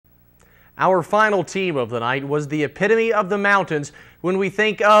Our final team of the night was the epitome of the mountains when we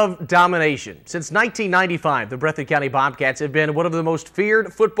think of domination. Since 1995, the Breathitt County Bobcats have been one of the most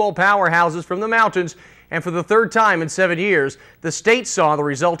feared football powerhouses from the mountains, and for the third time in 7 years, the state saw the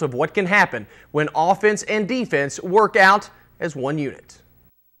result of what can happen when offense and defense work out as one unit.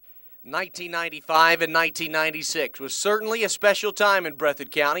 1995 and 1996 was certainly a special time in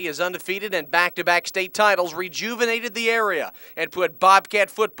Breathitt County as undefeated and back-to-back state titles rejuvenated the area and put Bobcat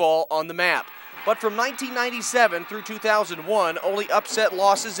football on the map. But from 1997 through 2001, only upset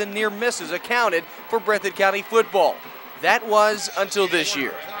losses and near misses accounted for Breathitt County football. That was until this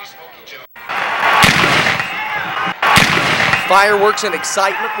year. Fireworks and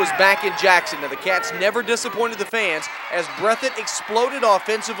excitement was back in Jackson, and the Cats never disappointed the fans as Breathitt exploded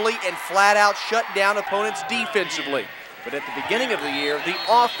offensively and flat out shut down opponents defensively. But at the beginning of the year, the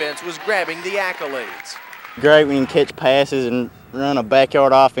offense was grabbing the accolades. Great when you catch passes and run a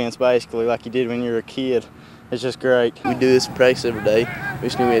backyard offense basically like you did when you were a kid. It's just great. We do this in practice every day. We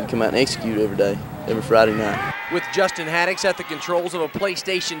just knew we had to come out and execute every day, every Friday night. With Justin Haddix at the controls of a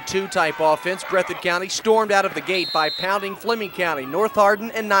PlayStation 2 type offense, Breathitt County stormed out of the gate by pounding Fleming County, North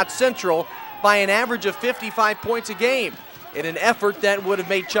Hardin, and Knott Central by an average of 55 points a game. In an effort that would have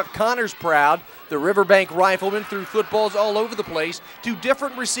made Chuck Connors proud, the Riverbank Riflemen threw footballs all over the place to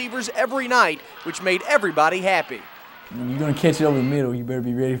different receivers every night, which made everybody happy. When you're going to catch it over the middle, you better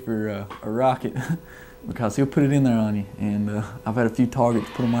be ready for a rocket because he'll put it in there on you. And I've had a few targets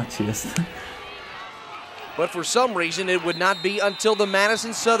put on my chest. But for some reason, it would not be until the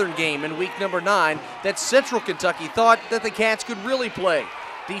Madison Southern game in week number 9 that Central Kentucky thought that the Cats could really play.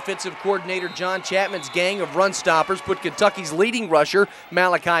 Defensive coordinator John Chapman's gang of run stoppers put Kentucky's leading rusher,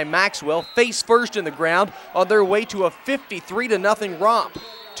 Malachi Maxwell, face first in the ground on their way to a 53-0 romp.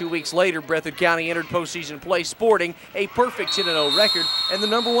 2 weeks later, Breathitt County entered postseason play sporting a perfect 10-0 record and the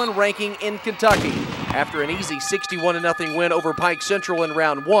 #1 ranking in Kentucky. After an easy 61-0 win over Pike Central in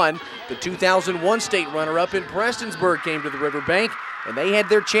round 1, the 2001 state runner-up in Prestonsburg came to the Riverbank, and they had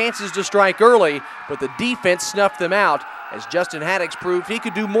their chances to strike early, but the defense snuffed them out as Justin Haddix proved he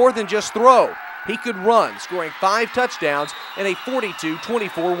could do more than just throw. He could run, scoring 5 touchdowns in a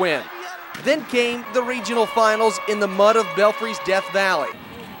 42-24 win. Then came the regional finals in the mud of Belfry's Death Valley.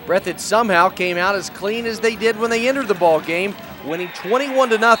 Breathitt somehow came out as clean as they did when they entered the ball game, winning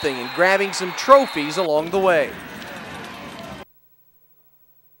 21-0 and grabbing some trophies along the way.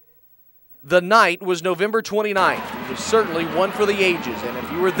 The night was November 29th. It was certainly one for the ages, and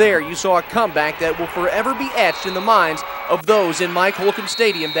if you were there, you saw a comeback that will forever be etched in the minds of those in Mike Holcomb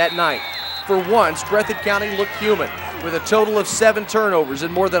Stadium that night. For once, Breathitt County looked human. With a total of 7 turnovers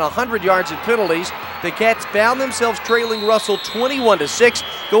and more than 100 yards in penalties, the Cats found themselves trailing Russell 21-6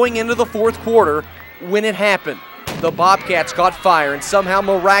 going into the fourth quarter when it happened. The Bobcats caught fire and somehow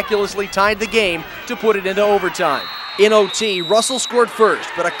miraculously tied the game to put it into overtime. In OT, Russell scored first,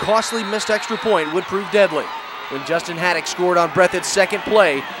 but a costly missed extra point would prove deadly. When Justin Haddix scored on Breathitt's second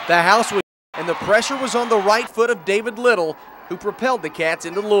play, the house was and the pressure was on the right foot of David Little, who propelled the Cats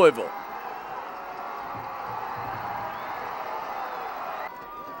into Louisville.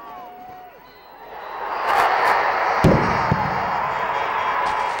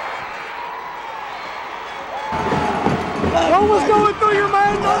 What was going through your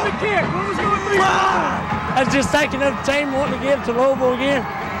mind on the kick? What was going through your mind? I was just thinking of the team wanting to get it to Louisville again.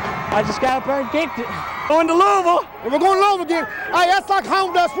 I just got up there and kicked it. Going to Louisville, and we're going to Louisville again. Hey, that's like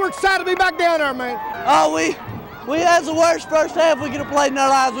home to us. We're excited to be back down there, man. Oh, we had the worst first half we could have played in our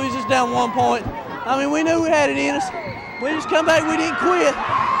lives. We was just down 1 point. I mean, we knew we had it in us. We just come back, we didn't quit.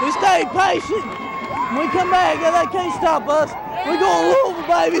 We stayed patient. When we come back, they can't stop us. We're going to Louisville,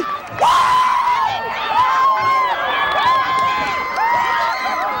 baby.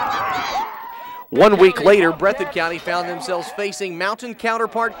 1 week later, Breathitt County found themselves facing mountain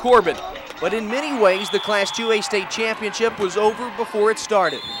counterpart Corbin. But in many ways, the Class 2A state championship was over before it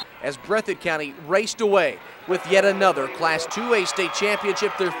started, as Breathitt County raced away with yet another Class 2A state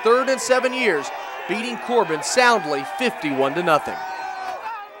championship, their third in 7 years, beating Corbin soundly 51-0.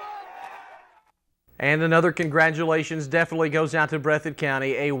 And another congratulations definitely goes out to Breathitt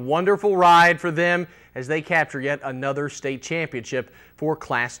County. A wonderful ride for them as they capture yet another state championship for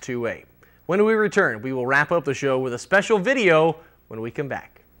Class 2A. When we return, we will wrap up the show with a special video when we come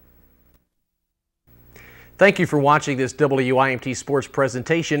back. Thank you for watching this WIMT Sports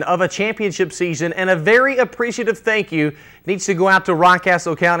presentation of a championship season, and a very appreciative thank you needs to go out to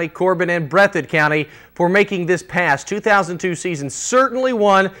Rockcastle County, Corbin, and Breathitt County for making this past 2002 season certainly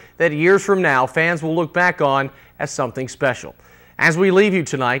one that years from now fans will look back on as something special. As we leave you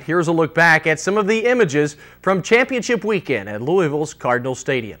tonight, here's a look back at some of the images from championship weekend at Louisville's Cardinal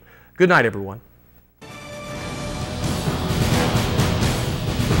Stadium. Good night, everyone.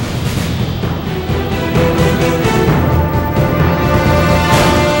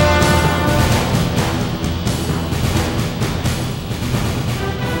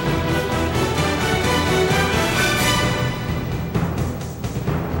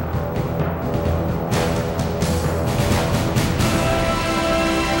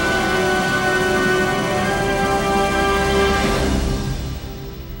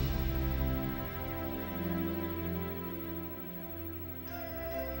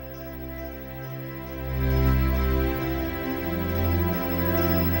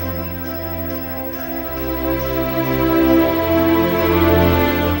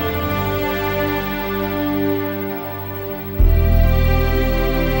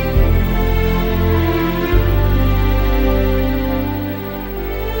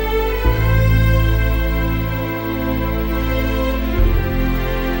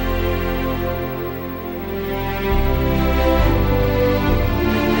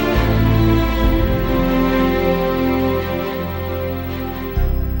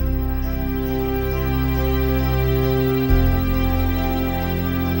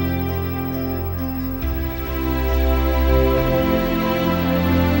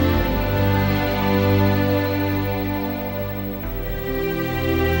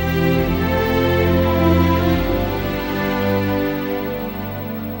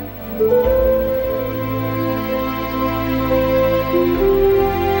 you.